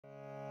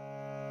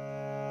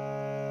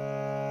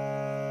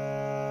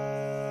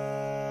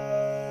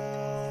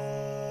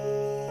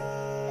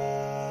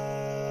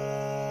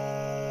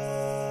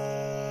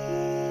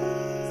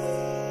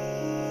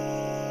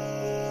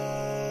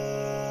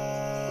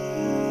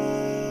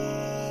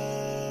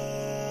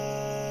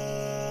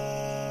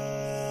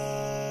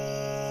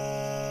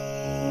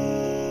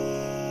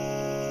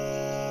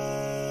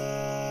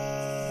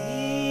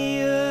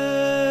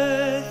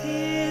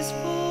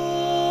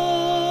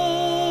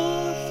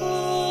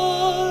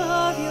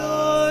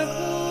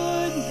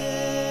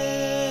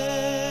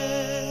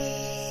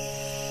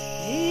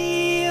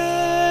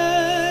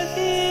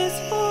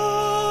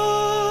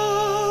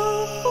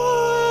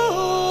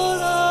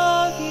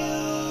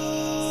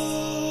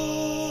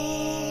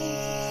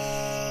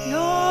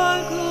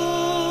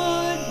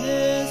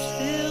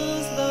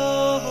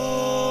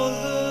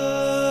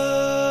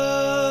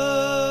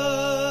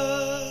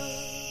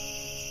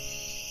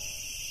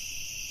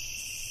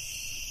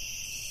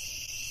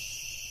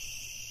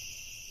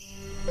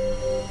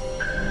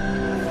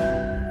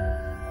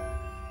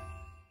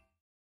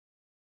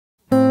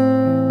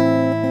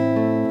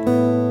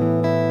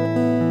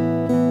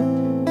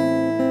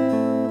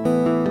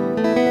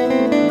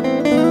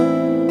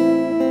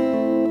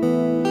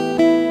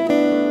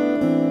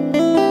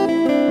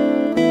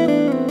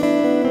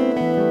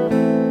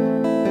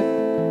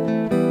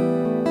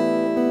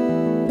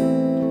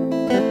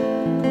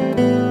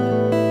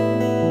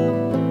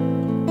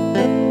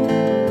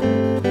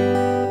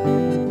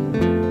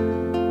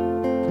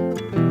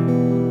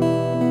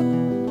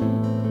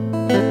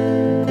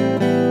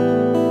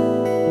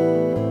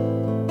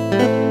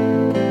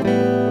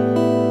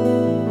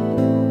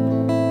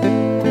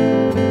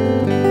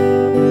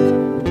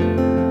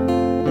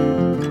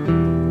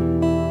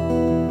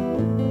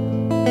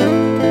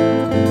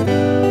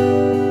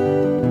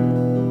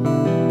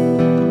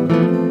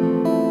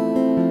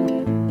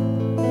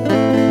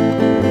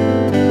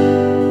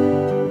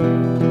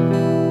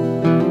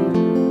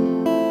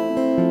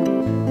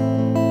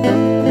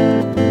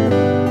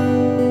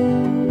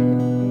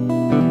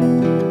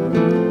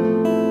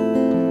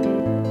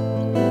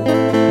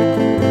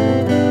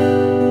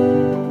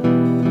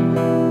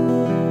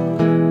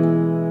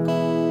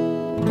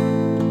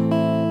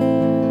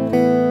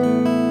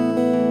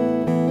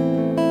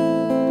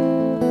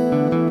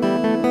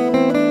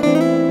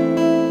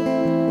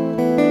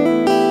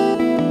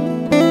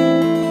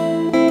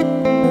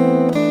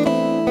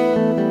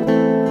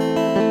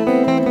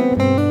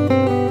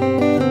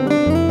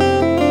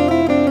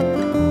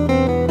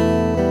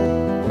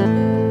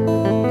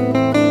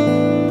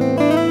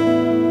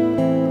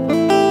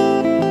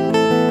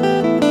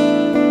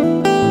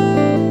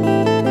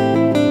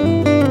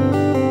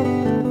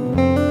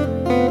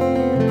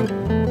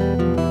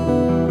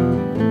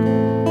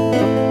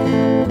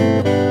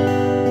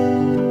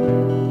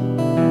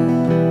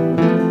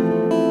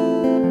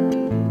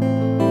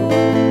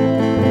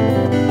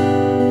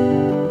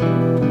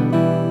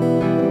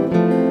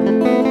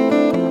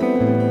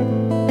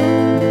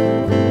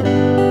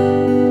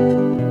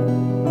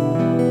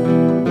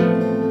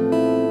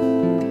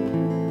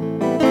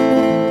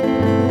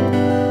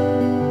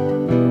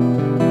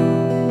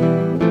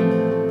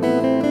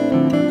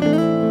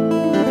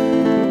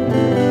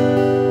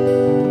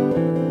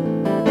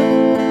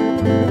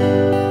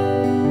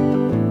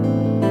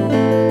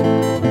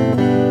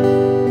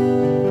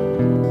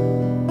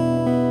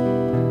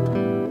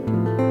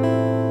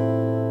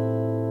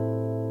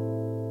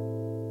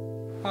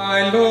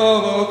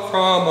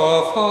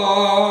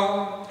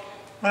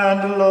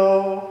And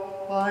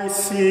lo, I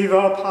see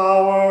the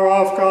power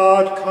of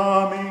God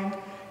coming,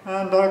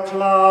 and a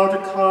cloud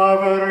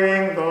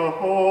covering the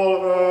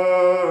whole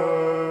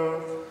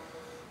earth.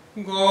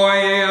 Go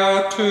ye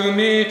out to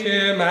meet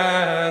him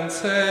and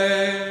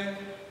say,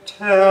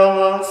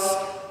 Tell us,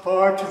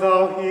 art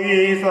thou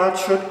he that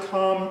should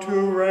come to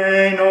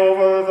reign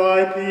over thy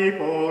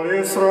people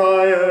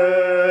Israel?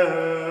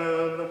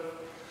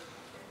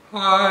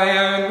 I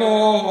am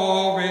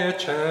both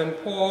rich and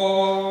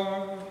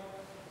poor,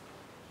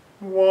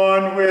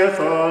 one with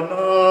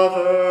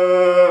another.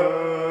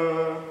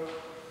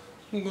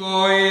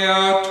 Go ye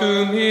out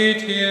to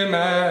meet him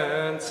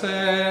and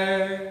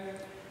say,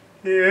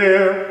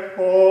 Hear,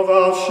 O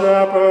thou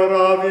shepherd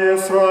of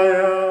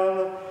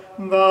Israel,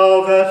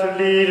 thou that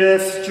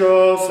leadest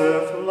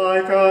Joseph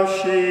like a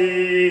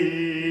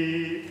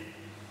sheep.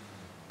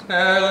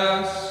 Tell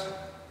us,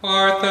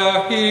 art thou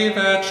he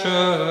that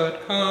should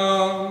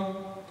come?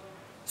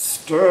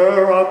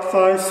 Stir up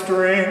thy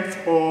strength,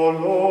 O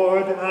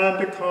Lord,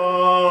 and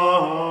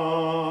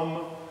come.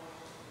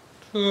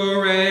 To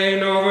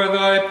reign over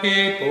thy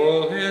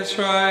people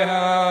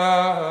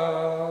Israel.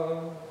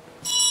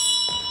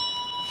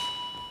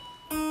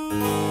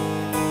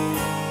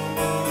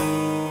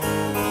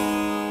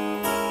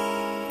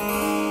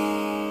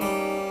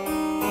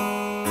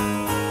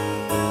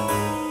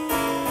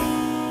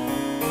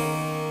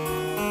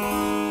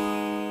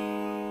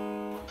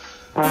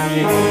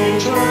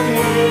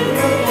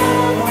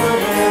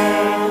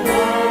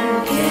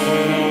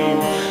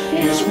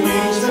 His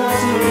wings that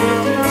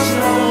lifted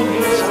snow,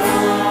 his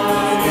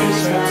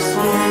eyes as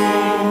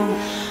flame.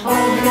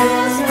 On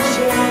hills that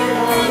shade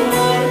on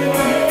the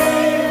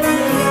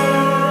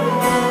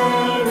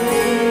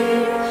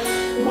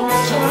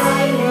most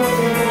high your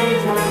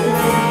favorite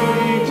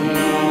lady.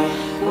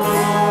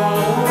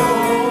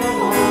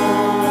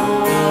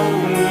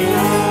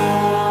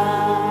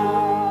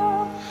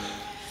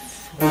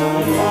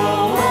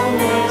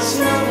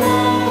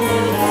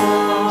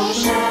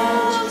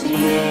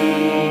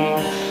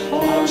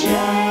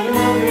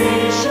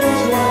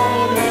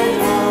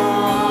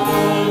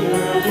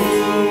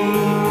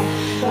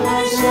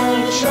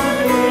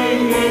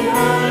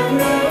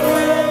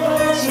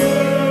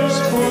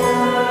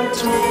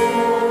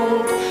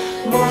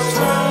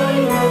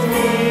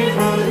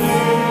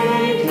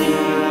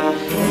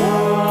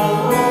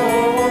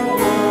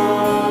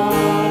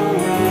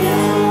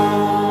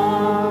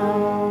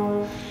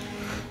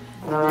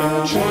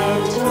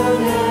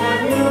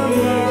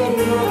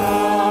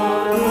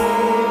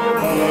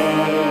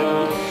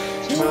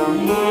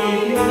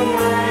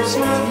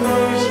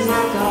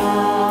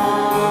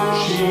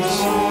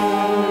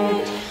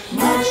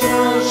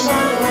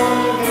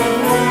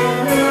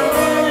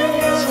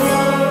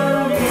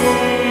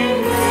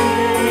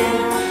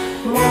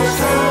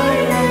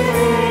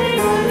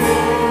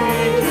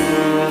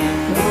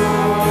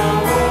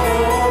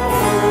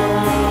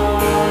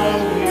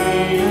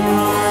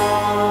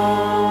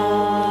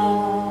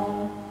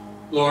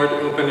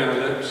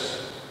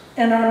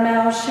 And our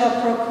mouths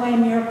shall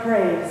proclaim your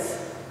praise.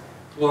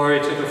 Glory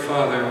to the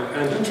Father,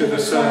 and to the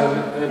Son,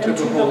 and to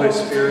the Holy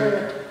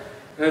Spirit,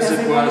 as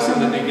it was in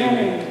the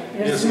beginning,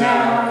 is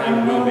now,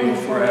 and will be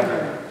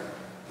forever.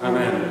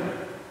 Amen.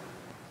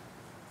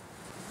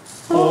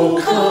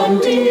 O come,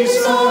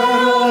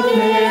 desire of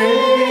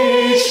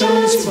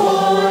nations,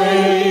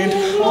 bind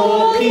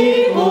all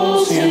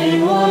peoples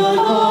in one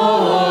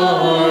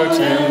heart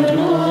and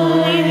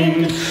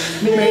mind.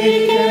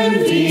 Make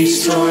envy,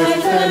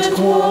 strife, and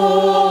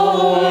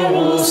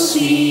quarrel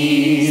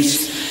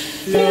cease.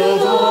 Fill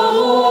the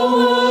whole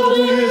world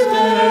with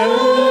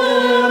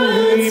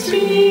heavenly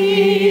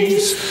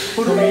peace.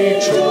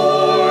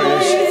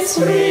 Rejoice,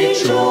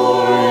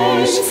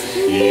 rejoice,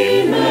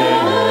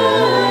 Emmanuel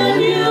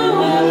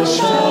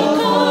shall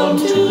come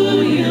to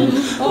you,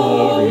 O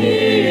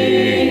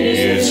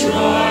Israel.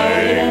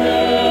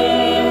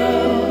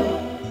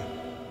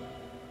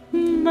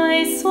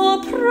 My soul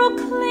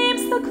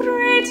proclaims the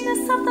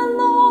greatness of the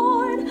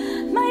Lord.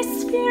 My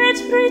spirit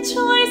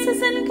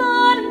rejoices in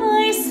God,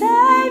 my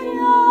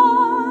Savior.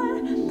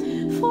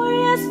 For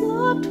he has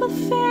looked with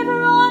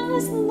favor on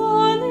his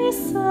lowly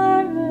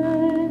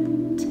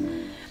servant.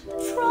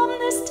 From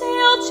this day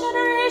all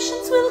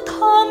generations will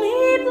call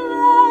me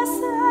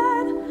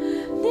blessed.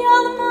 The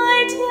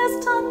Almighty has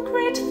done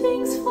great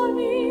things for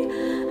me,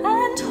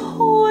 and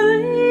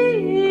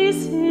holy is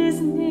his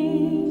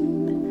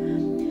name.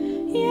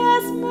 He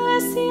has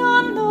mercy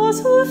on those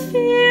who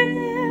fear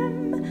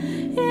him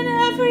in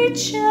every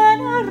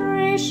generation.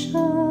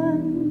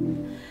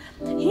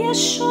 He has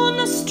shown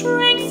the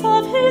strength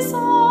of his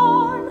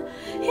arm.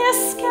 He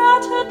has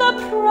scattered the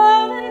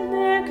proud in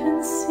their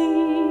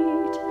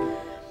conceit.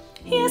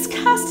 He has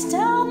cast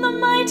down the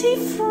mighty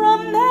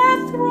from their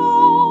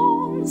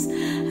thrones,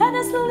 and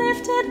has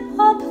lifted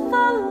up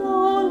the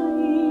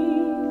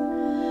lowly.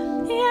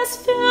 He has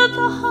filled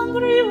the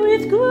hungry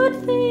with good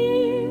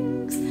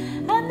things,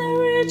 and the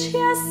rich he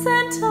has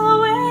sent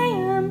away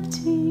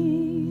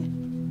empty.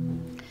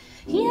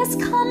 He has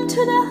come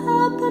to the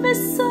help of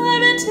his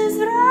servant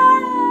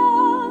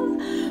Israel,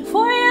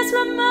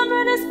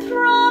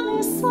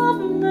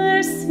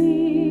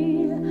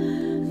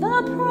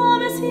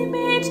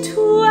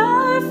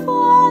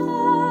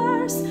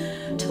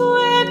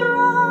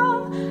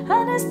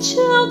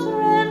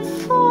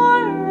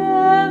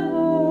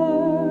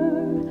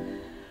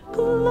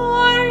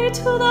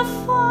 to the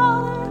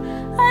Father,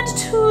 and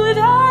to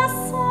the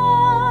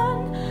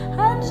Son,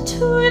 and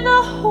to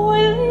the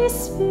Holy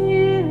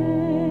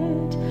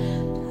Spirit,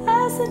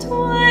 as it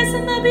was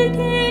in the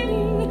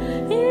beginning,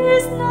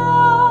 is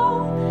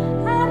now,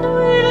 and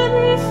will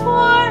be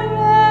forever.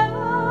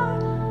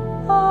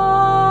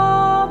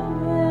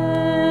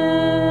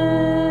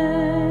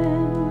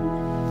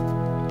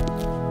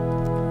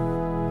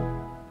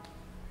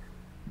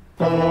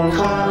 Amen.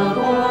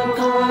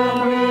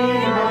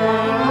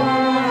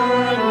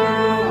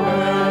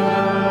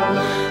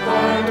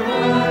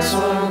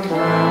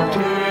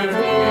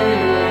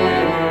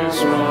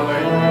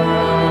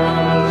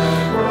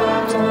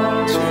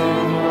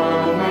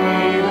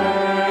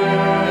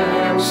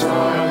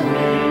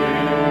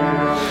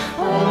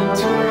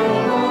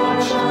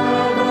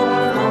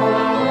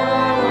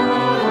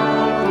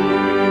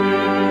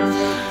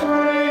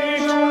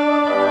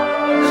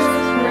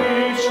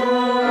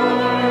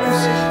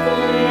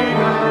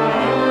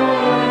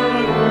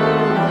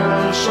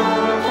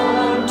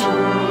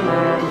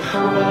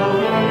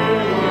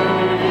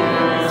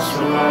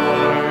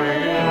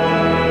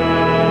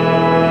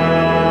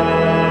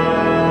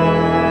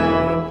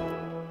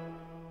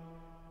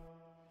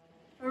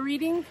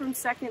 From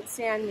 2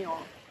 Samuel.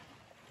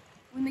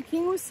 When the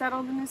king was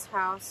settled in his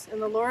house,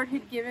 and the Lord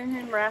had given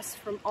him rest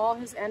from all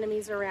his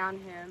enemies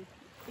around him,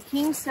 the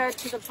king said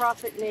to the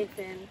prophet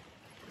Nathan,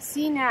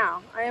 "See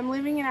now, I am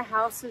living in a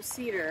house of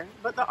cedar,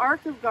 but the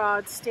ark of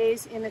God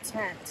stays in a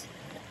tent."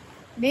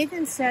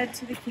 Nathan said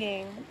to the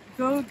king,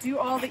 "Go do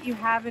all that you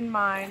have in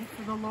mind,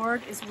 for the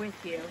Lord is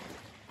with you."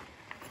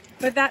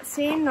 But that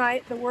same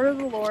night the word of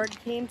the Lord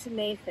came to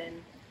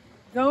Nathan,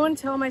 "Go and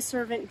tell my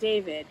servant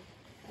David,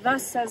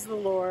 thus says the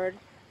Lord,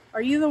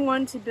 are you the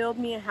one to build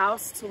me a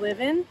house to live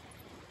in?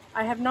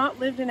 I have not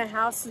lived in a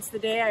house since the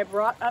day I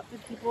brought up the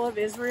people of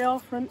Israel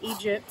from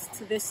Egypt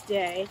to this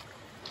day,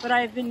 but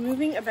I have been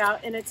moving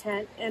about in a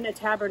tent and a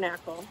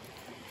tabernacle.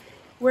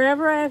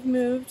 Wherever I have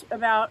moved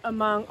about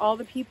among all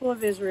the people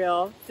of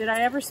Israel, did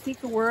I ever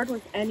speak a word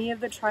with any of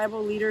the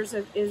tribal leaders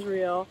of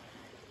Israel,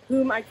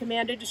 whom I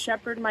commanded to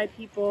shepherd my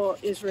people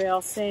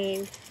Israel,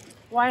 saying,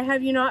 'Why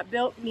have you not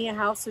built me a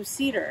house of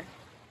cedar?'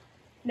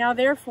 Now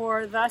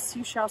therefore, thus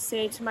you shall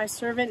say to my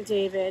servant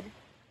David,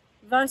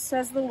 thus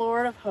says the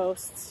Lord of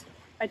hosts,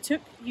 I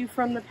took you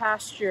from the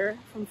pasture,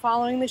 from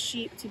following the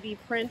sheep to be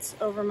prince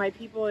over my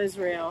people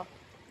Israel.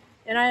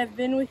 And I have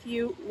been with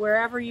you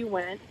wherever you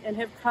went, and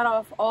have cut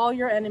off all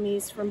your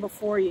enemies from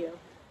before you.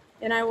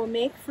 And I will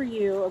make for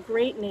you a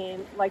great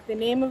name, like the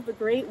name of the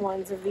great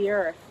ones of the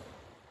earth.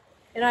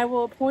 And I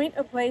will appoint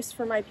a place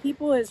for my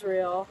people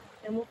Israel,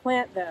 and will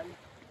plant them,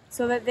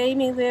 so that they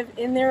may live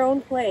in their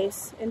own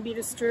place and be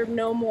disturbed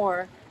no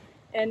more,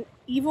 and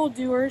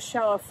evildoers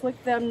shall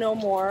afflict them no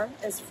more,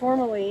 as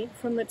formerly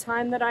from the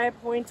time that I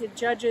appointed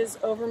judges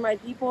over my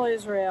people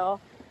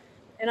Israel,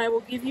 and I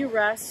will give you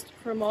rest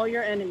from all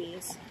your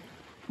enemies.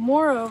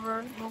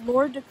 Moreover, the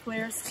Lord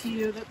declares to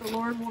you that the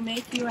Lord will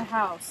make you a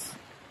house.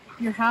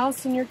 Your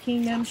house and your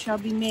kingdom shall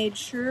be made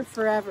sure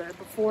forever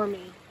before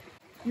me.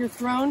 Your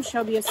throne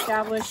shall be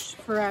established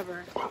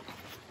forever."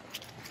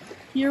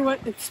 Hear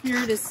what the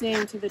Spirit is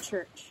saying to the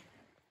church.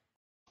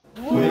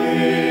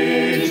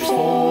 Wait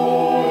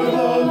for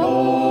the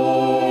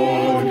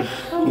Lord,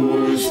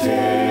 whose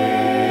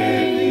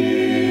day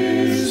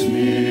is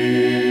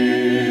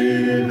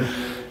near.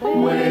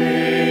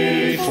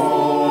 Wait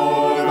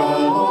for the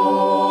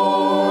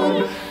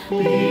Lord,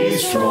 be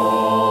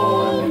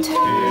strong,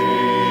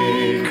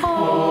 take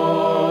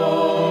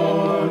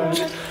heart.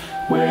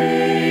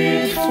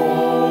 Wait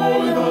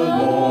for the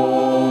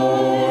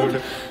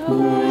Lord,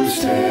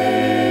 whose day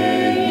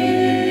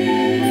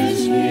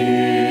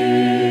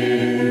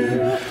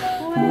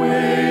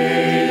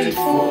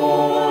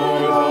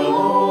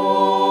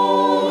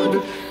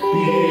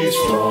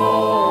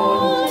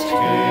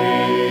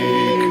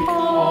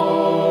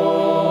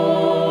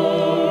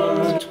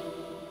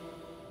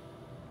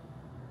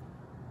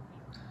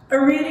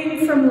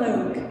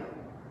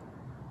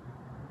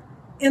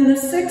In the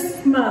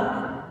 6th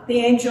month, the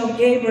angel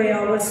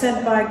Gabriel was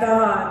sent by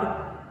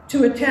God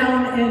to a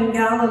town in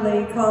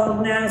Galilee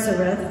called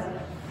Nazareth,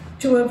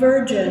 to a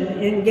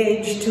virgin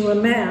engaged to a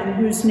man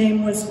whose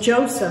name was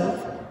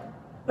Joseph,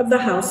 of the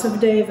house of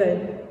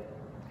David.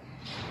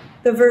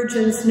 The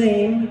virgin's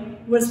name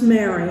was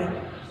Mary.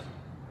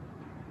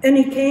 And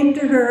he came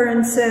to her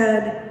and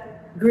said,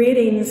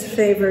 "Greetings,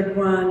 favored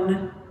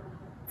one,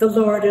 the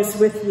Lord is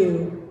with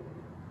you."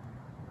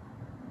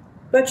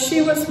 But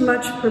she was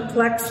much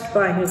perplexed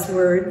by his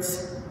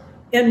words,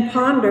 and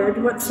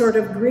pondered what sort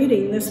of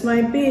greeting this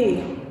might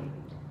be.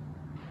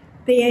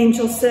 The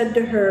angel said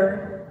to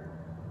her,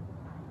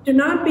 "Do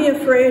not be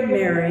afraid,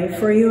 Mary,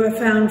 for you have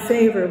found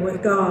favor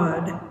with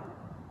God.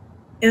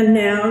 And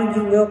now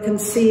you will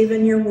conceive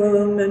in your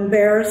womb and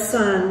bear a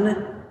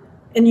son,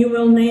 and you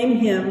will name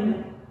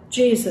him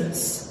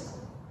Jesus.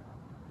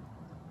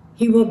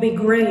 He will be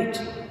great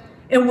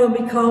and will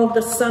be called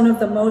the Son of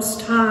the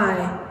Most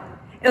High,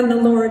 and the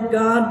Lord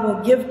God will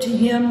give to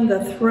him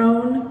the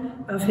throne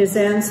of his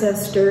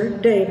ancestor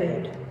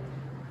David.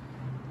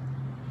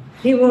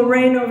 He will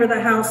reign over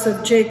the house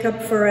of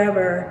Jacob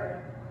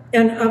forever,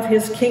 and of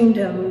his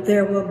kingdom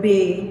there will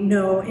be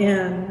no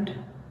end.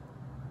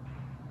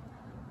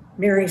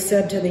 Mary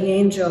said to the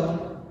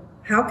angel,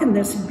 "How can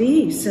this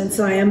be, since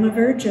I am a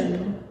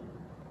virgin?"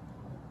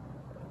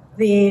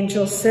 The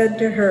angel said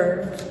to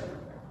her,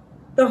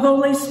 "The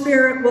Holy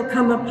Spirit will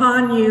come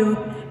upon you,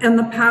 and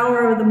the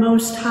power of the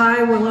Most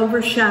High will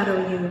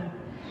overshadow you.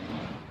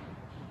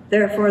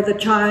 Therefore the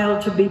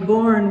child to be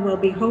born will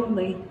be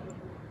holy.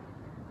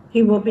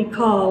 He will be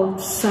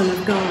called Son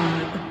of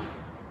God.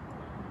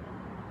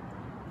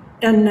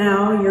 And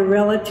now your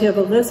relative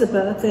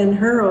Elizabeth, in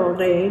her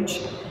old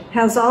age,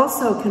 has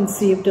also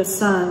conceived a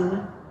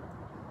son,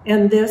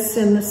 and this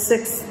in the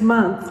 6th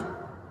month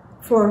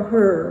for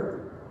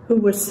her who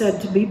was said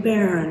to be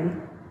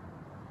barren.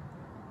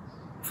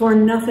 For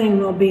nothing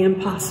will be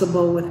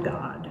impossible with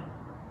God."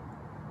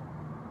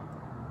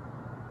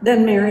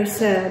 Then Mary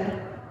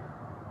said,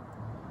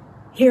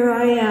 "Here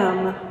I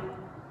am,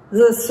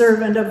 the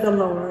servant of the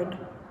Lord.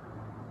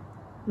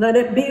 Let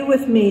it be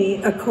with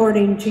me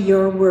according to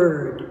your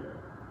word."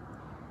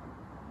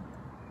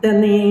 Then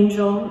the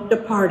angel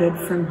departed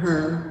from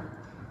her.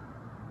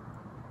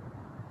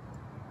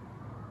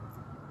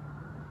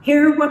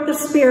 Hear what the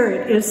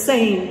Spirit is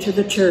saying to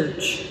the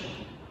church.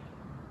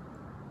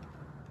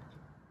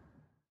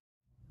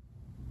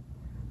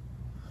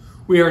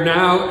 We are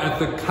now at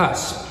the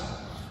cusp.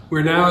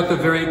 We're now at the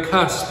very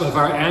cusp of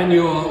our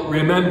annual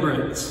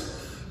remembrance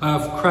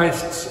of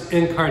Christ's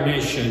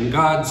incarnation,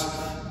 God's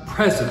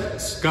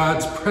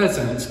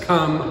presence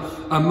come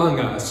among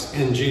us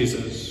in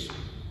Jesus.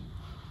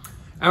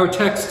 Our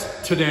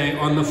text today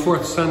on the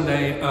 4th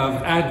Sunday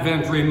of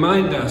Advent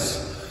reminds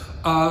us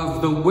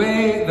of the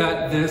way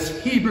that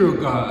this Hebrew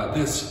God,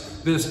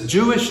 this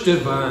Jewish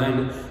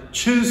divine,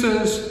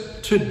 chooses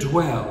to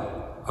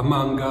dwell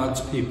among God's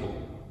people.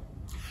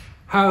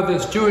 How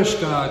this Jewish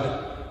God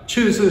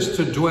chooses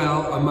to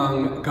dwell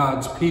among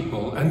God's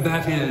people, and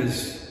that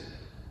is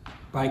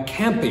by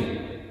camping,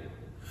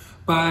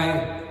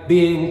 by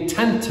being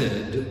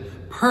tented,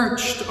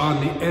 perched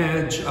on the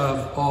edge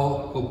of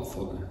all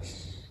hopefulness.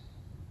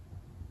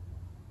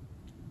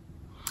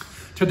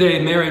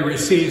 Today, Mary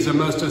receives a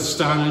most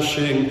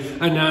astonishing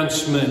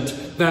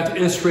announcement that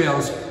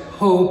Israel's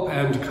hope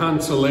and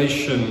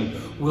consolation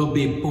will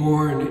be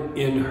born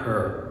in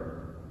her.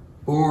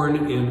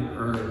 Born in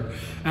her.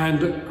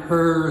 And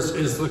hers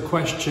is the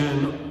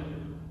question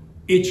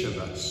each of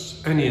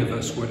us, any of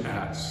us would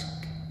ask.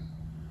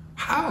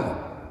 How?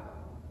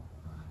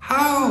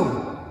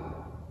 How?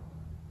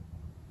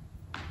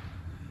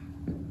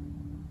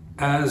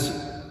 As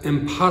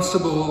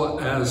impossible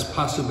as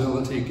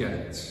possibility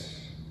gets,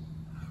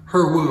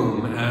 her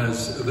womb,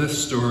 as this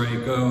story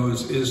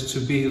goes, is to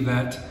be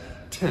that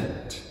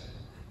tent.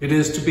 It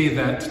is to be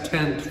that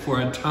tent for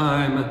a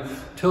time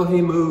till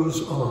he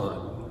moves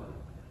on.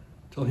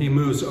 Till he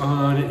moves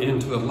on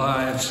into the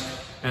lives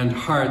and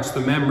hearts, the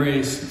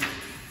memories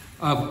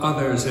of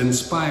others,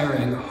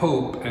 inspiring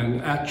hope and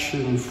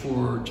action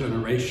for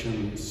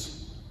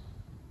generations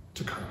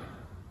to come.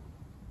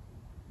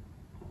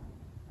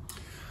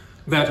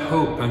 That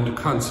hope and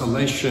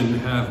consolation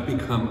have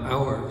become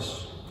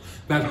ours.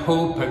 That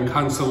hope and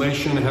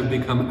consolation have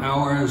become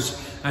ours,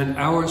 and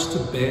ours to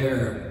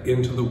bear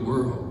into the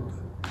world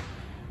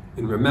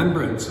in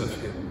remembrance of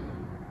him,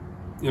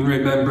 in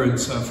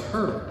remembrance of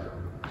her.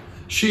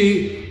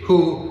 She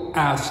who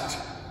asked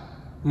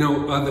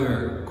no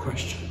other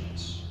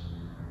questions,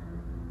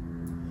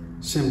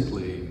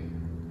 simply,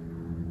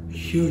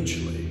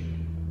 hugely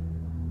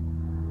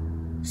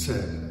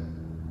said,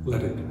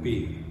 "Let it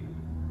be."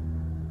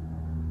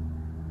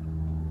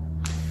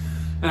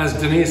 As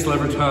Denise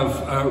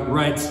Levertov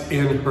writes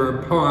in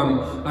her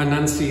poem,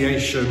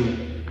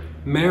 Annunciation,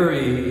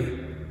 Mary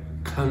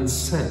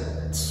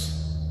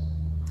consents.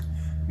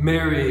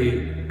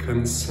 Mary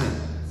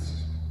consents.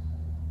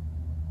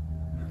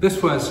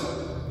 This was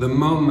the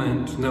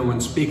moment no one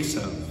speaks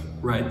of,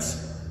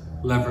 writes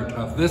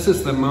Levertov. This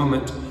is the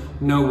moment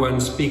no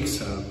one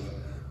speaks of,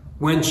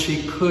 when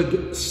she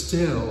could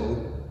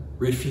still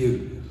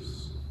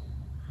refuse.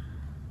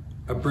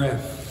 A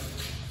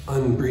breath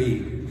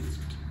unbreathed.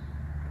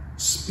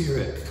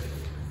 Spirit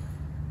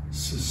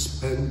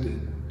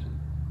suspended,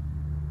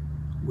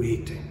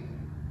 waiting.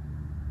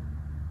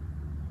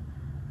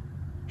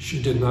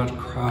 She did not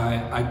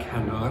cry, "I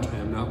cannot, I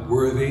am not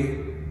worthy,"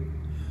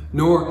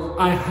 nor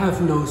 "I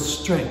have no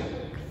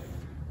strength."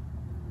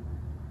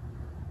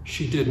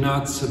 She did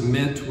not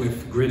submit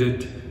with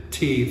gritted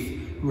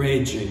teeth,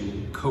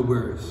 raging,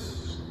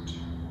 coerced.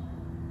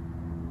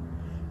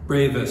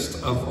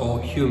 Bravest of all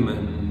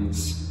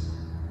humans,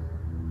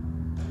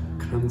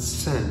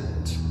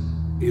 consent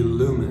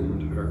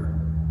illumined her.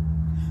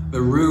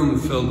 The room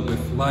filled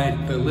with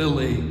light, the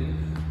lily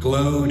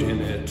glowed in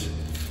it,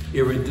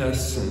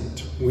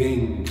 iridescent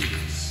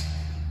wings.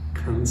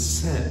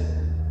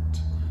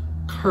 Consent,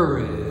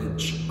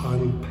 courage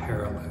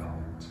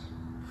unparalleled.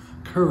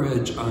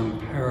 Courage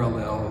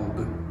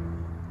unparalleled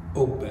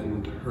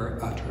opened her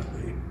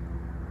utterly.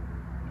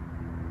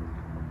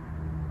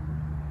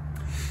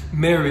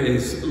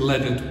 Mary's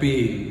let it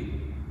be.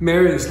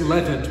 Mary's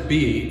let it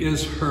be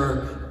is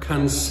her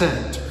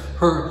consent,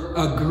 her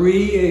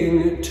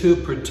agreeing to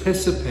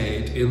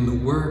participate in the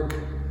work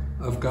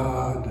of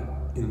God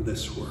in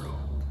this world.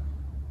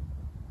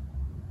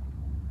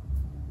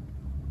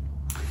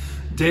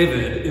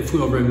 David, if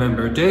we'll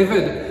remember,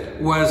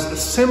 David was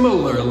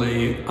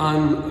similarly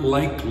an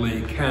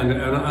unlikely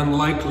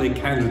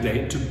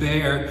candidate to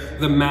bear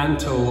the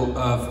mantle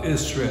of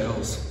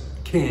Israel's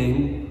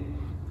king,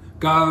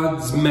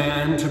 God's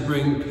man to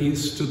bring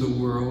peace to the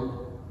world.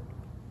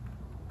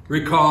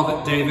 Recall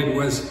that David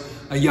was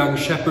a young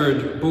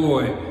shepherd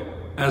boy,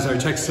 as our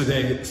text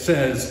today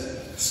says,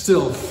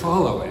 still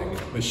following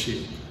the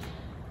sheep,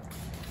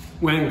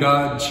 when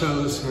God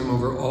chose him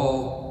over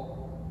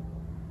all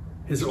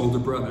his older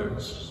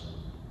brothers.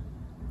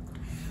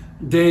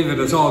 David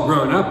is all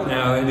grown up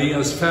now, and he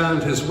has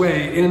found his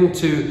way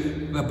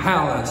into the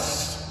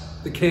palace,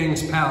 the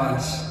king's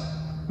palace,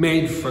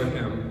 made for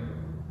him.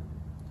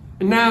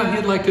 And now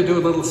he'd like to do a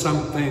little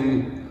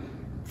something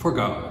for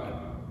God,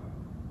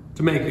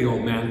 to make the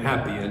old man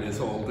happy in his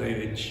old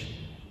age.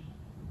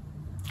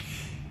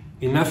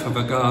 Enough of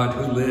a God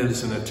who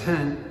lives in a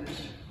tent,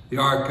 the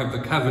Ark of the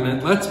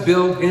Covenant. Let's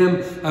build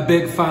him a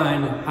big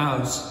fine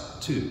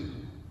house too,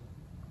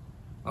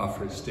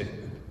 offers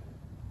David.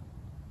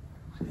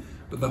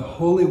 But the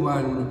Holy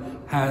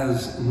One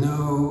has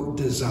no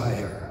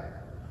desire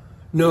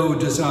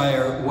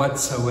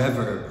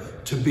whatsoever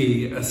to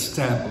be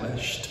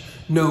established,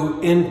 no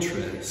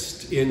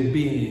interest in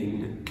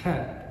being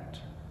kept.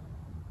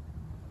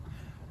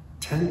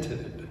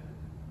 Tented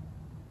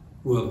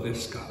will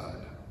this God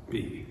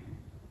be.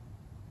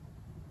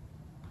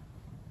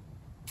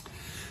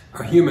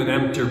 Our human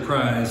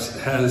enterprise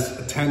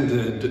has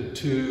tended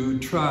to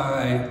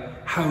try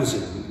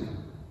housing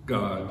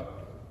God.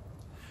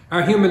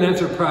 Our human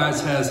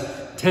enterprise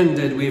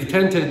we've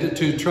tended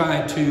to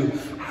try to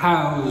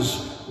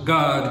house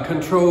God,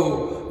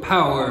 control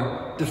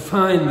power,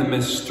 define the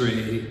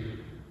mystery,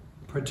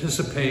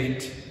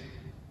 participate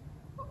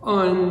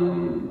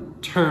on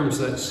terms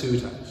that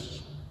suit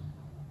us.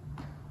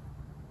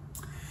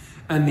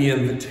 And the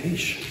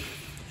invitation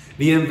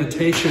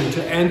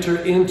to enter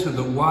into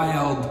the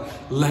wild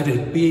let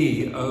it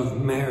be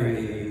of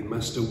Mary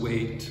must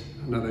await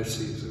another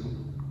season.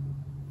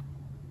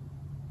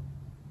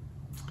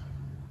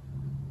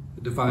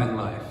 The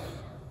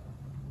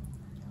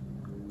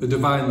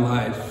divine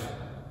life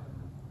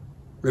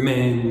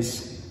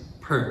remains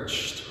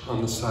perched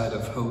on the side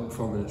of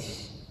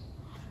hopefulness,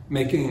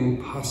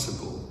 making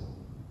possible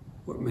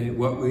what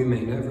we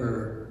may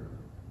never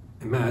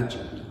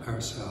imagine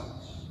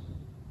ourselves.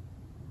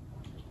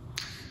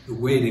 The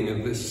waiting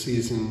of this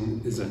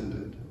season is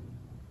ended.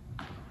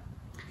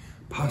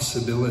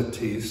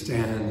 Possibility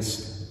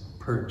stands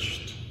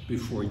perched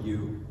before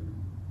you,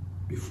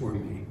 before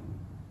me.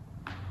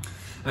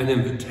 An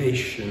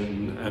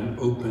invitation, an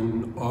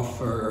open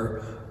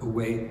offer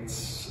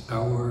awaits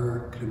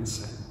our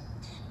consent,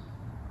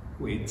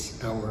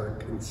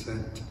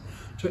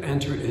 to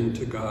enter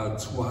into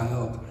God's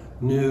wild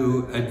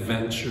new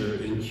adventure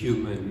in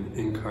human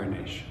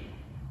incarnation.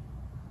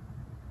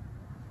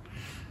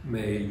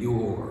 May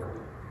your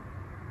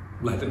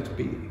let it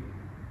be.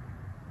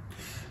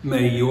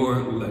 May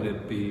your let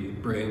it be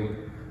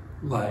bring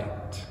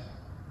light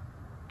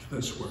to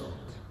this world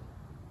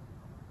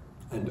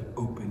and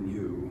open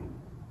you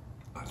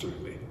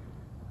utterly.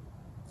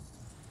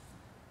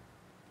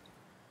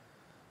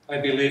 I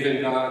believe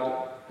in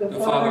God, the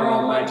Father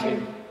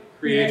Almighty,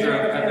 creator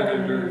of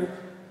heaven and earth.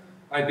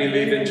 I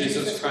believe in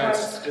Jesus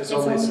Christ, his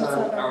only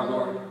Son, our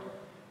Lord.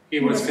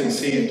 He was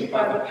conceived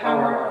by the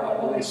power of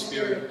the Holy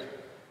Spirit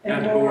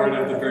and born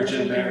of the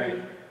Virgin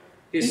Mary.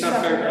 He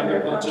suffered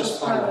under Pontius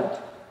Pilate,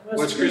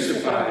 was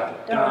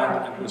crucified,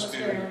 died, and was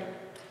buried.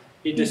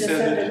 He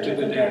descended into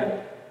the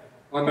dead.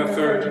 On the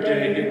third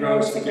day he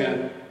rose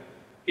again.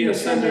 He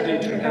ascended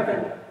into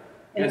heaven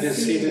and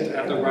is seated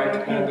at the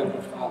right hand of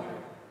the Father.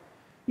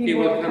 He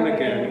will come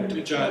again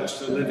to judge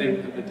the living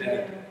and the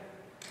dead.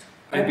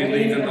 I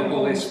believe in the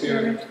Holy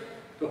Spirit,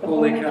 the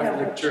Holy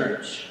Catholic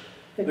Church,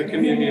 the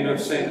communion of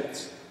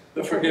saints,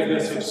 the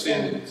forgiveness of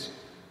sins,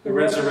 the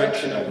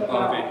resurrection of the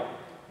body,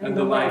 and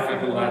the life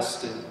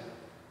everlasting.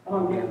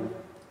 Amen.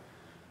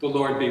 The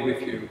Lord be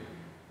with you.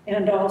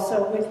 And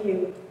also with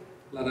you.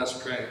 Let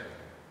us pray.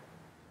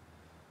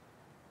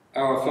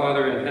 Our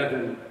Father in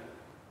heaven,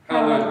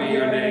 hallowed be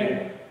your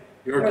name.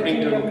 Your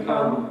kingdom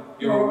come,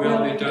 your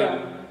will be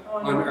done,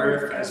 on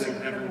earth as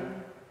in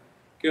heaven.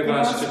 Give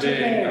us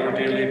today our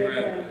daily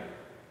bread.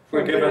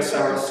 Forgive us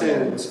our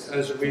sins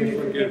as we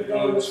forgive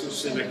those who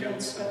sin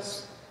against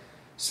us.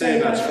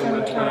 Save us from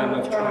the time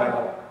of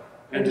trial,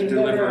 and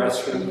deliver us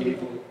from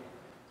evil.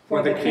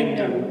 For the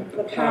kingdom,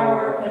 the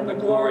power, and the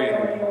glory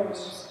are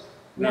yours,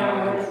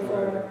 now and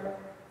forever.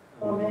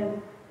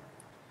 Amen.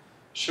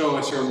 Show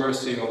us your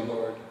mercy, O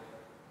Lord.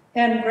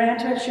 And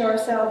grant us your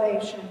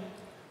salvation.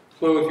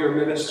 Clothe your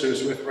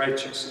ministers with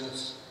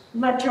righteousness.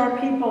 Let your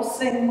people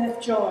sing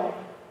with joy.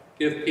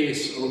 Give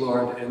peace, O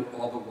Lord, in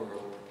all the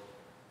world.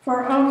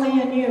 For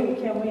only in you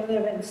can we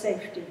live in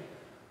safety.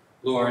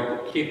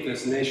 Lord, keep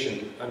this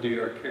nation under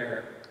your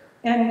care.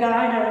 And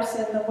guide us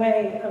in the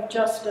way of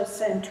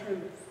justice and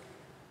truth.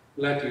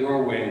 Let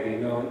your way be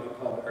known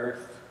upon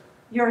earth.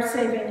 Your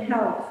saving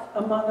health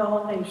among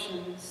all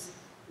nations.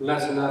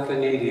 Let not the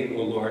needy,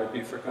 O Lord,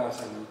 be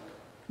forgotten.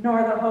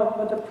 Nor the hope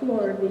of the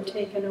poor be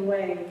taken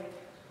away.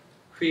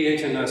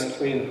 Create in us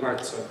clean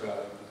hearts, O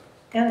God.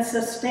 And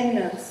sustain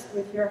us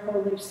with your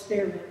Holy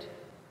Spirit.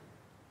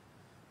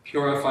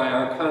 Purify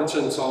our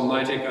conscience,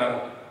 Almighty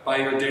God, by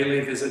your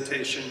daily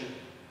visitation,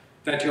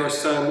 that your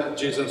Son,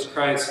 Jesus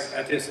Christ,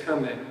 at his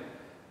coming,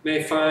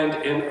 may find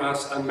in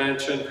us a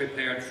mansion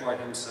prepared for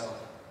himself,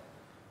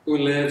 who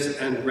lives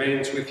and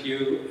reigns with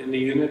you in the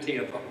unity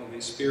of the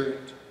Holy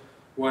Spirit,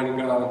 one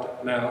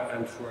God, now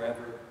and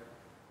forever.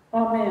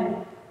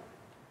 Amen.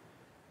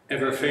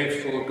 Ever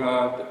faithful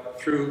God,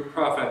 through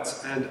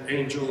prophets and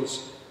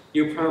angels,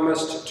 you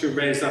promised to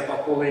raise up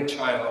a holy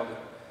child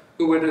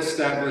who would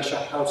establish a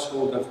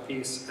household of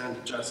peace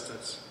and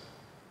justice.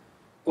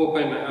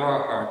 Open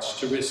our hearts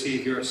to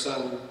receive your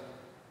Son,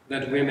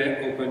 that we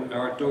may open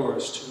our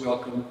doors to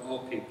welcome all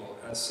people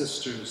as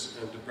sisters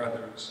and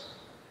brothers,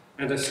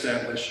 and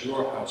establish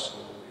your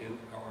household in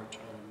our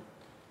time.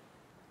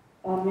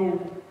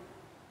 Amen.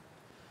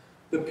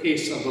 The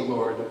peace of the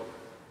Lord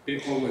be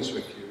always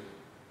with you.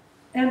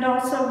 And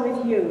also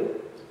with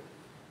you.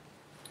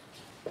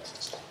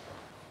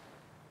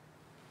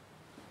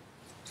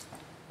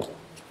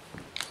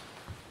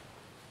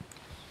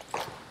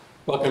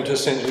 Welcome to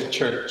St. Luke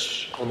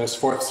Church on this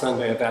fourth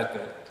Sunday of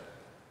Advent.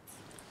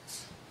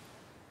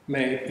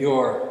 May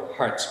your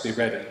hearts be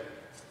ready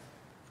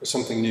for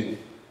something new.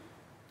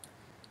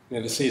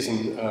 May the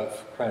season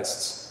of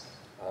Christ's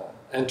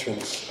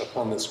entrance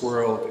upon this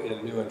world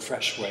in new and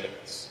fresh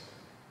ways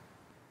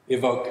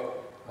evoke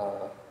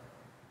a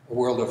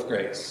world of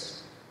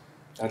grace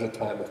at a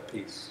time of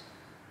peace.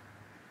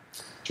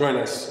 Join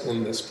us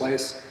in this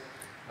place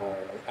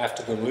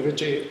after the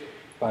liturgy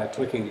by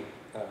clicking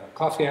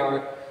coffee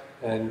hour,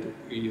 and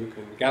you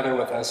can gather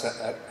with us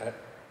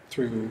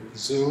through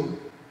Zoom.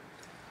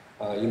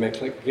 You may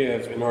click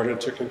Give in order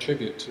to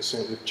contribute to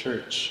St. Luke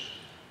Church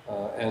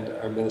and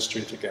our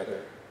ministry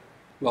together.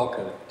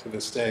 Welcome to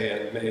this day,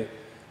 and may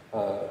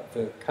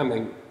the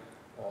coming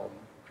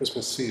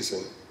Christmas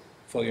season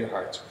fill your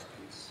hearts with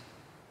peace.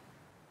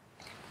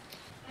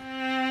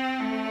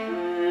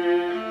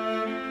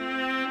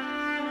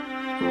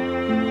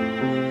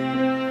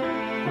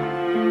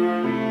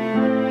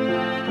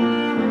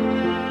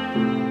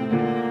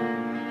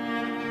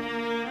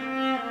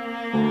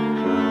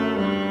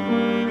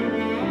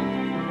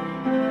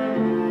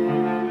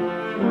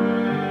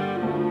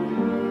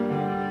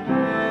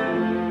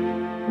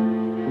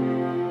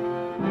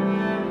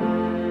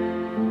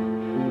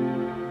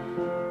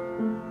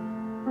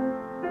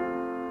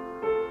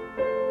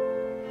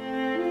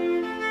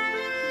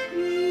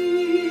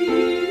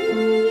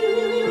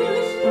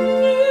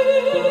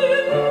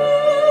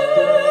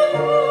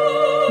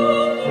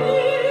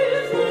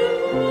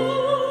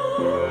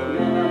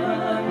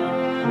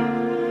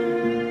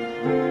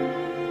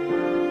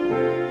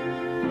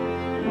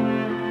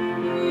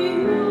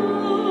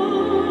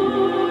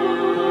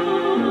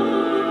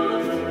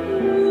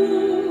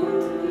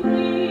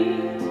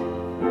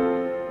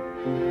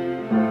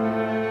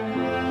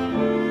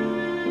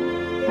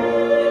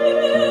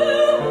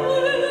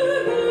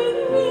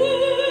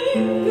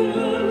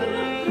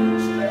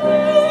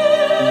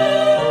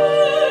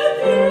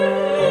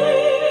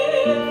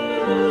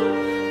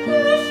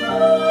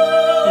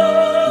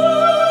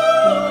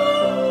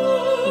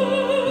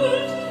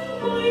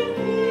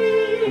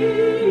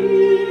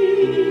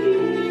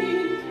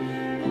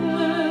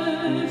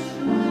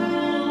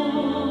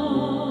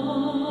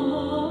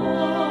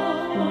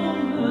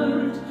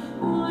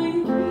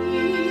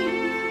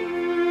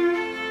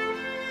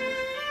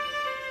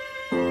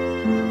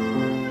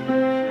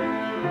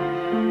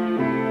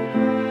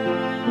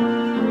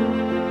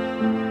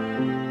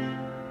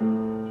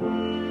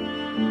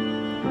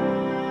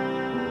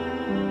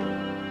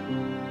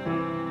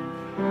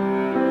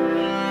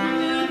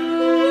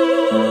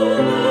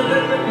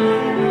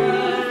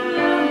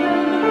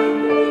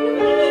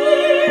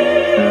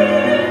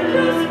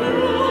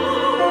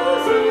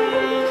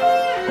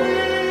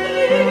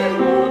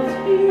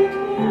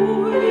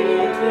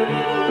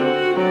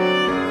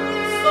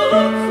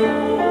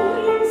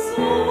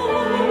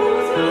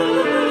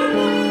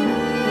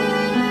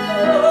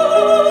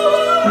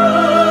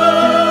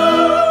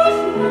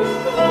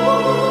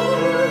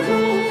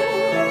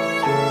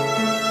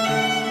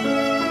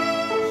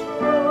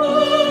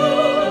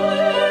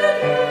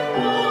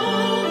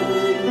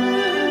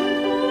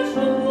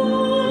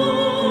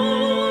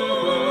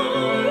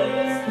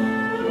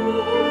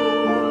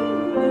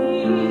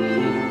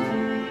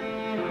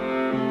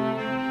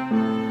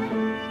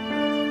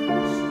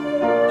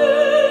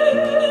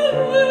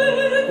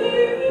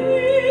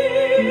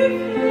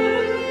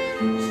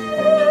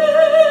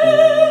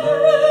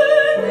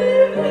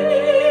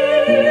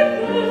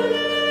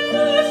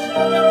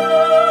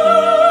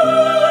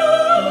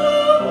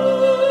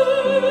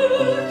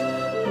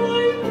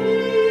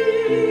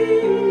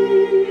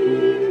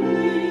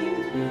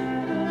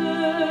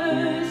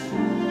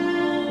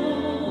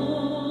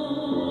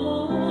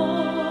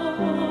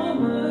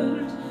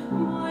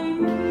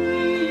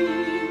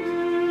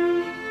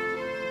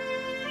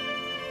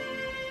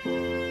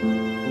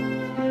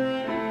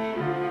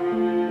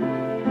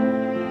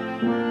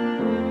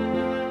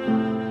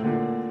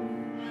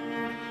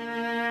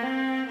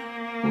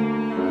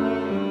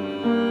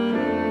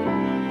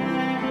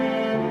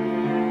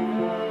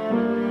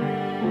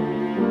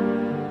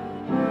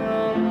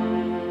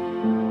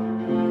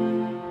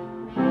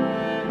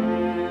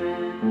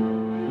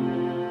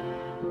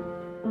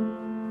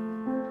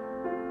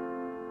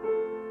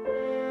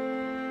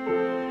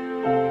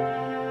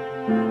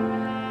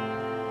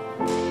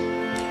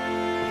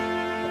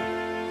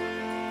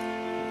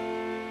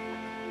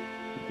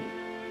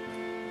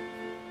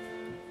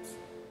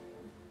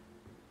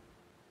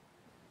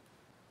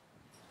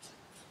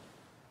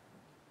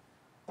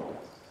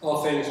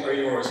 All things are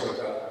yours, O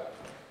God.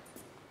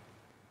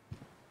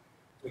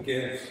 We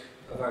give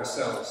of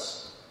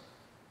ourselves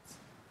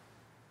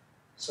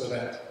so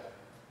that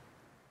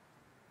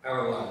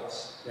our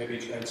lives may be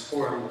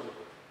transformed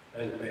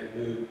and made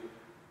new,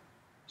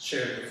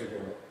 shared with the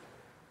world.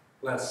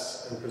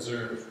 Bless and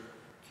preserve,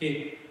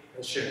 keep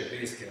and share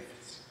these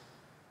gifts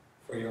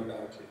for your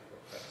bounty, O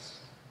Christ.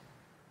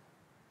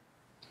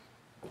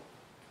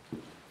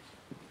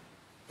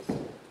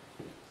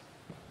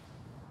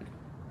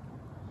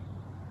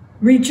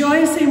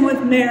 Rejoicing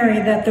with Mary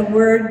that the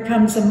Word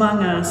comes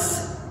among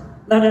us,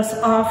 let us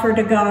offer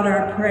to God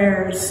our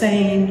prayers,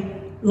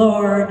 saying,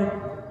 Lord,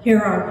 hear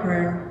our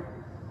prayer.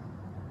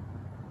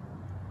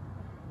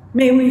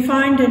 May we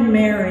find in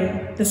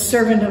Mary, the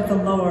servant of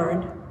the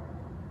Lord,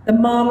 the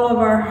model of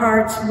our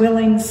heart's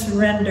willing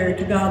surrender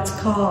to God's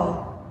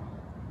call.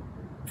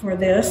 For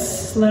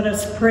this, let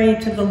us pray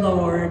to the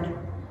Lord.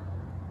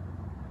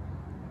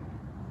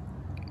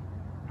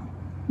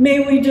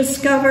 May we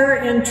discover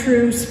in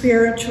true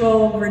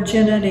spiritual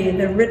virginity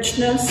the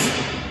richness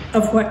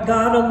of what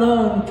God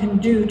alone can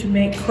do to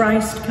make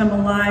Christ come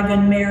alive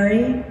in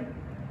Mary,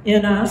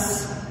 in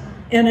us,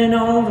 and in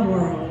all the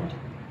world.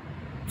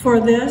 For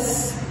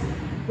this,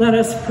 let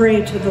us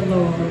pray to the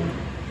Lord.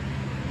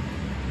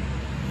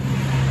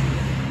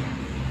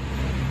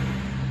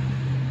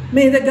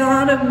 May the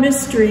God of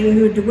mystery,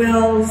 who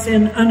dwells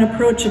in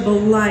unapproachable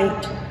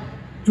light,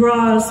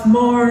 draw us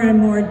more and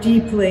more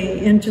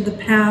deeply into the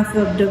path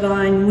of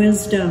divine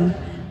wisdom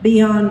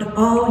beyond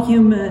all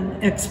human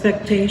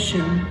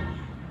expectation.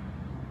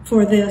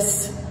 For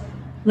this,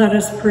 let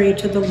us pray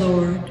to the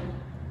Lord.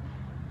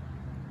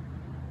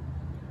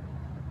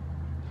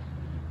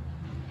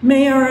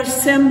 May our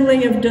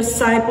assembly of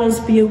disciples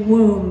be a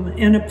womb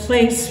and a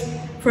place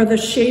for the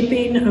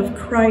shaping of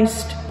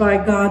Christ by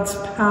God's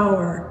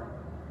power,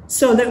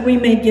 so that we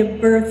may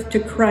give birth to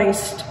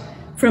Christ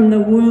from the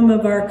womb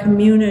of our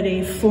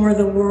community for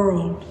the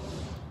world.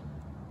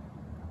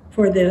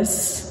 For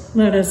this,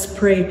 let us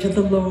pray to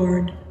the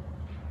Lord.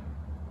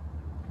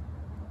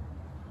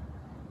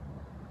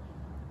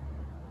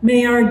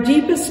 May our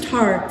deepest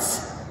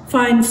hearts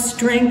find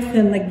strength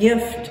in the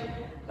gift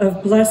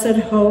of blessed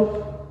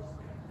hope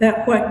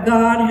that what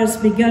God has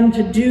begun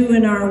to do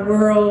in our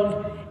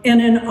world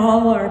and in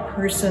all our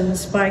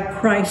persons by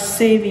Christ's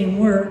saving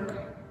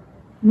work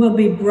will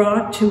be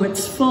brought to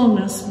its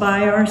fullness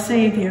by our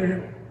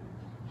Savior.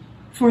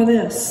 For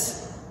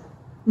this,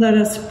 let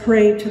us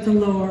pray to the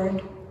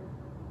Lord.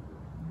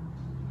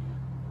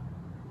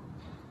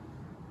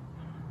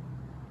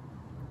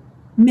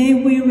 May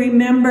we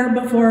remember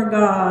before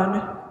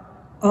God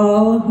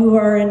all who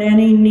are in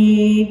any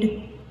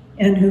need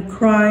and who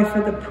cry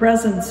for the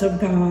presence of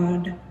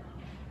God.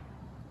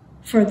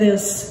 For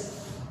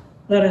this,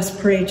 let us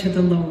pray to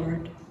the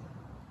Lord.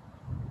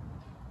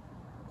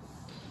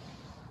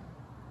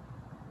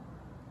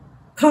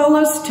 Call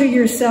us to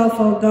yourself,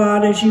 O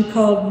God, as you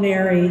called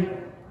Mary,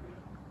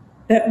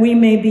 that we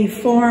may be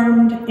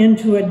formed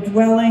into a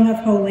dwelling of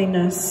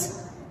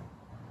holiness,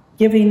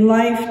 giving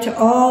life to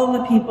all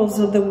the peoples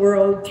of the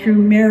world through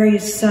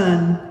Mary's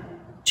Son,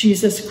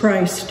 Jesus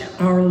Christ,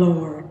 our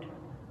Lord.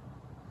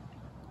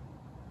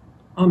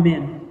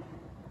 Amen.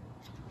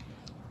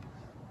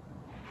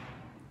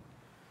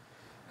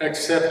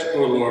 Accept,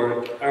 O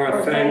Lord,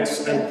 our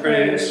thanks and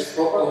praise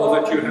for all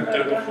that you have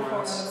done for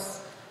us.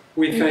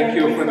 We thank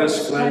you for the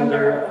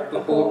splendor of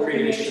the whole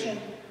creation,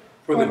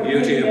 for the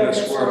beauty of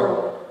this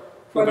world,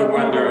 for the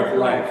wonder of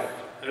life,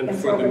 and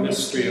for the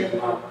mystery of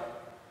love.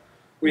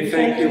 We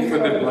thank you for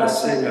the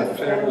blessing of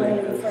family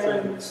and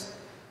friends,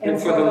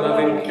 and for the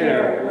loving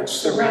care which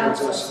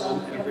surrounds us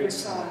on every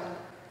side.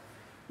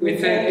 We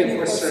thank you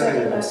for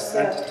setting us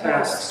at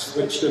tasks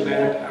which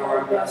demand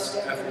our best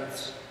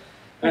efforts,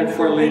 and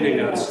for leading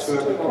us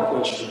to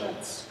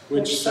accomplishments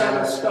which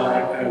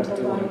satisfy and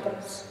delight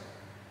us.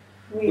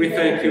 We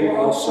thank you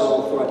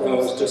also for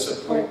those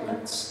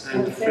disappointments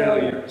and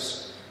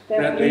failures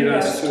that lead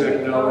us to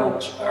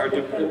acknowledge our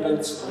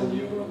dependence on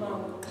you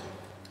alone.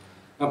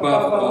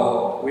 Above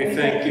all, we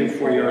thank you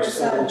for your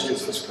Son,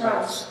 Jesus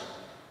Christ,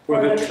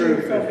 for the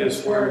truth of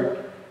his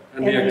word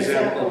and the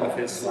example of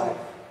his life,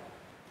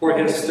 for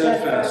his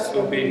steadfast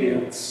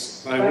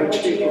obedience by which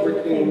he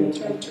overcame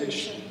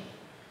temptation,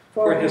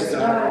 for his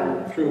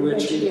dying through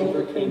which he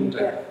overcame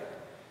death,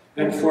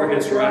 and for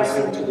his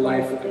rising to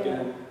life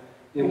again,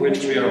 in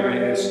which we are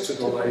raised to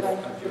the life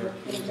of your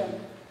kingdom.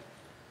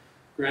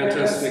 Grant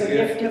us the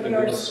gift of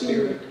your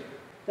Spirit,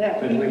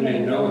 that we may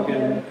know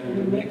him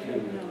and make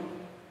him known,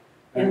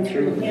 and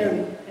through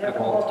him, at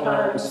all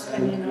times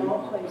and in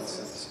all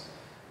places,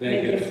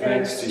 may give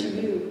thanks to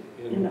you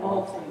in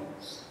all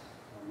things.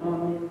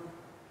 Amen.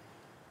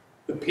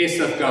 The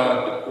peace of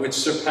God, which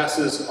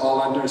surpasses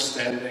all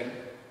understanding,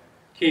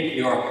 keep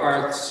your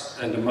hearts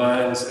and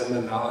minds in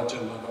the knowledge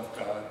and love of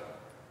God.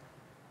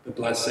 The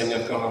blessing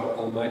of God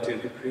Almighty,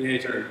 the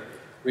Creator,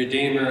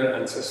 Redeemer,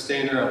 and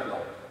Sustainer of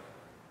life,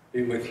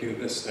 be with you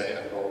this day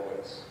and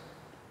always.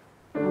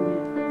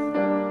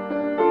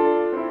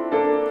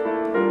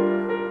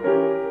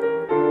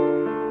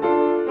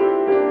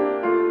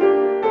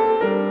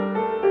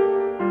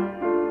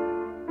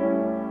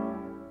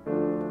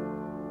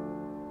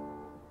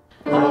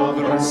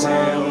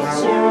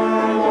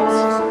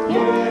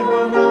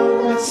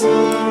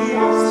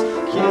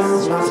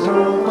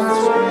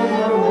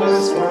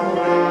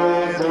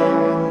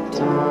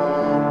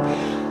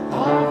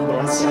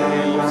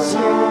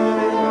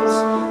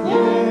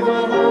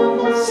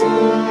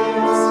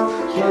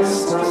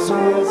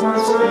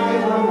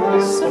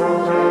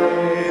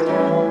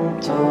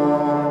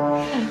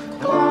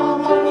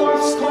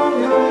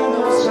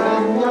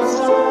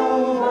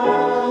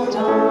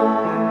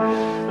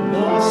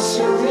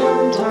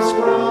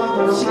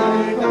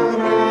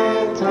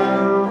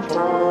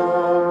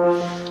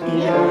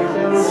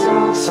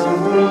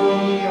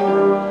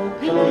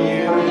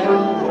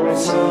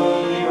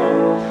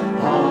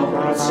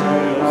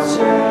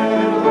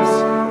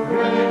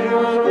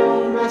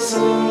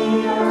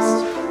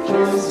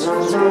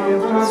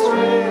 swiftest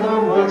train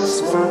of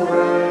western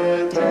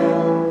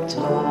Redemptor.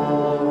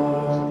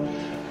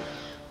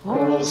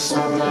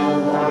 Also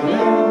del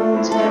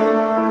Oriente,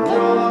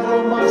 claro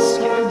más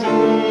que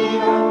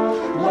día,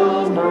 la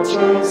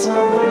noche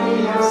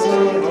sombría se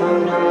del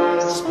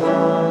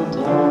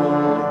resplandor.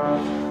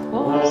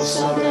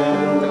 Also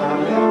del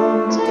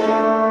Oriente,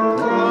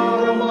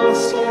 claro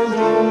más que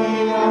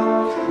día,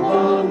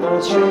 la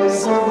noche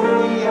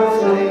sombría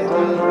se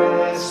del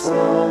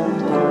resplandor.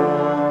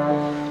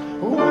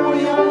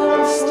 Hoy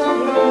hasta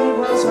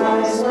lenguas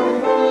más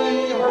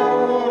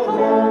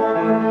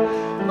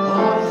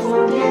al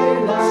fundir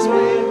las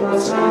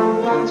lenguas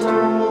en tu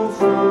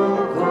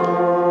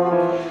fulgor,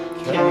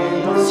 que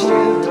los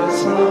cielos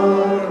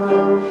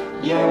largo,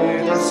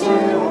 llenas de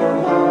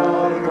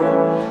largo,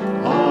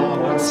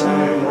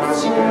 avanzan las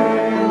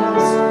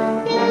llenas,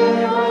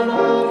 llevan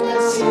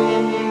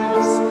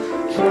alcacias,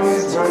 que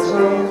estas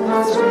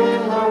lenguas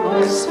rila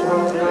nuestro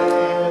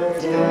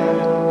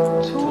Redentor.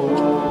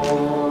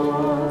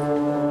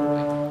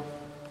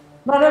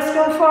 Let us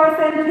go forth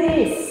in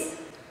peace.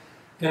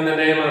 In the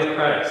name of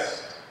Christ.